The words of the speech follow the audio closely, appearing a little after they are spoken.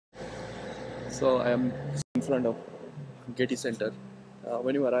So I am in front of Getty Center.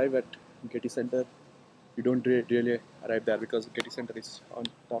 When you arrive at Getty Center, you don't really arrive there because Getty Center is on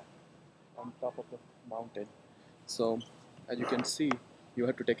top of the mountain. So as you can see, you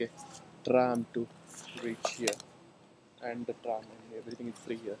have to take a tram to reach here, and the tram and everything is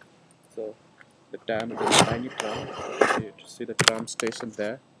free here. So the tram is a tiny tram. You see the tram station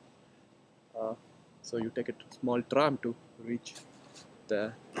there. Uh, so you take a small tram to reach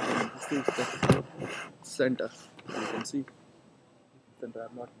there. And this is the center. You can see center. I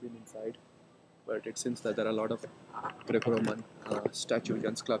have not been inside, but it seems that there are a lot of Greco-Roman statues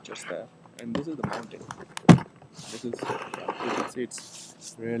and sculptures there. And this is the mountain. This is, you can see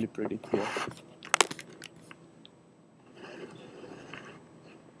it's really pretty here.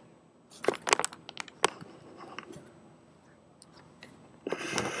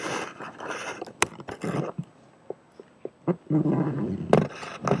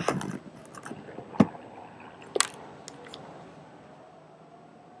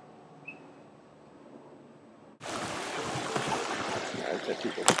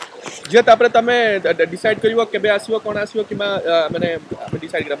 जे तापर तमे decide करिवो केबे आसीबो कोन आसीबो कि माने हम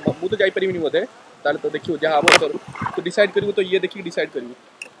decide कर मु तो जाई परिबिनी बोधे ताले तो देखियो जहा हम तो डिसाइड करिवो तो ये देखि डिसाइड करिवो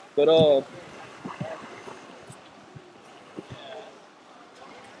तोर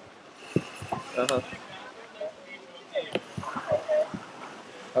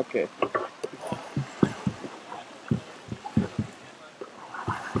ओके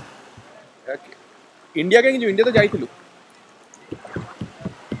इंडिया के जो इंडिया तो जाइथिलु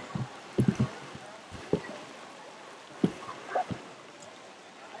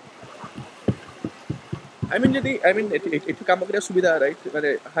I mean it काम करिया सुविधा राइट माने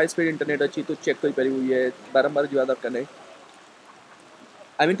हाई स्पीड इंटरनेट अछि तो चेक करि परिबु ये बारंबार जिवा दरकार नै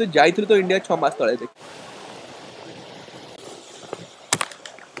I mean तो जाइथिलु तो इंडिया 6 मास तळे देख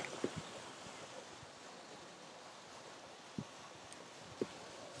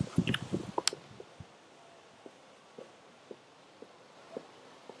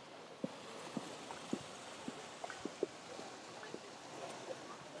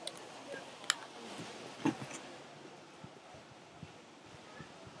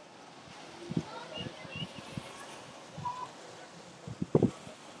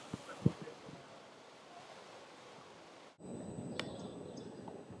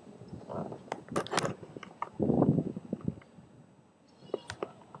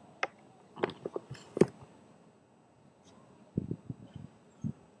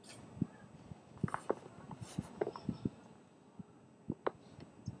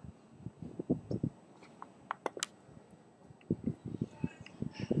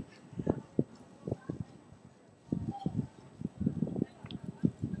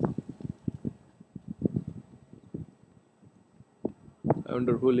I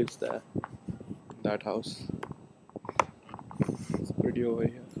wonder who lives there. That house. It's pretty over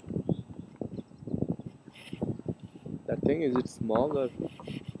here. That thing, is it smog or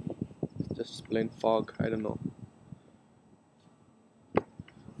just plain fog? I don't know.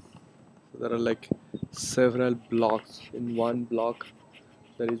 So there are like several blocks. In one block,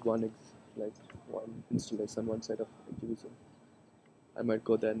 there is one installation, one side of exhibition. I might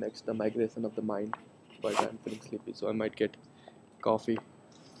go there next. The migration of the mind, but I'm feeling sleepy, so I might get coffee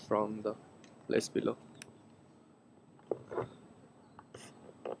from the place below.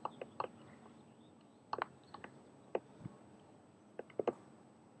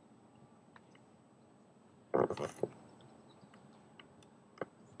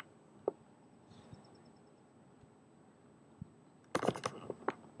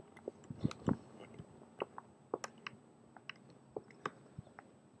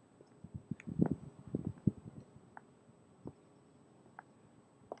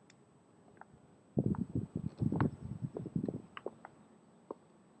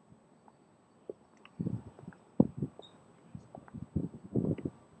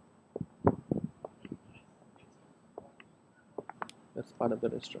 That's part of the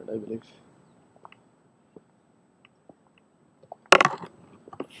restaurant, I believe.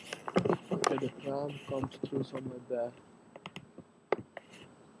 Okay, the tram comes through somewhere there.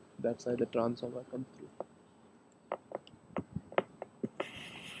 That side the tram somewhere comes through.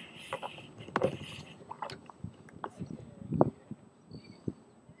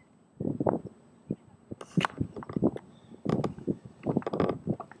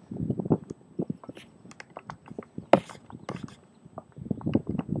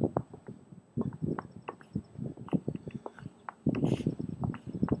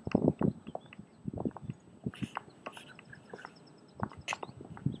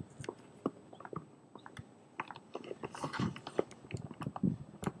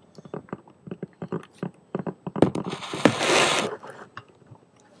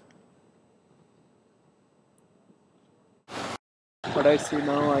 what I see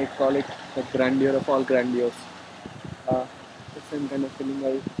now, I call it the grandeur of all grandeurs. Uh, the same kind of feeling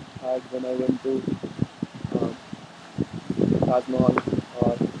I had when I went to um, Taj Mahal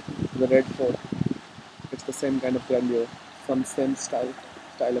or the Red Fort. It's the same kind of grandeur, some same style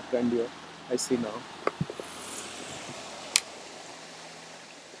of grandeur I see now.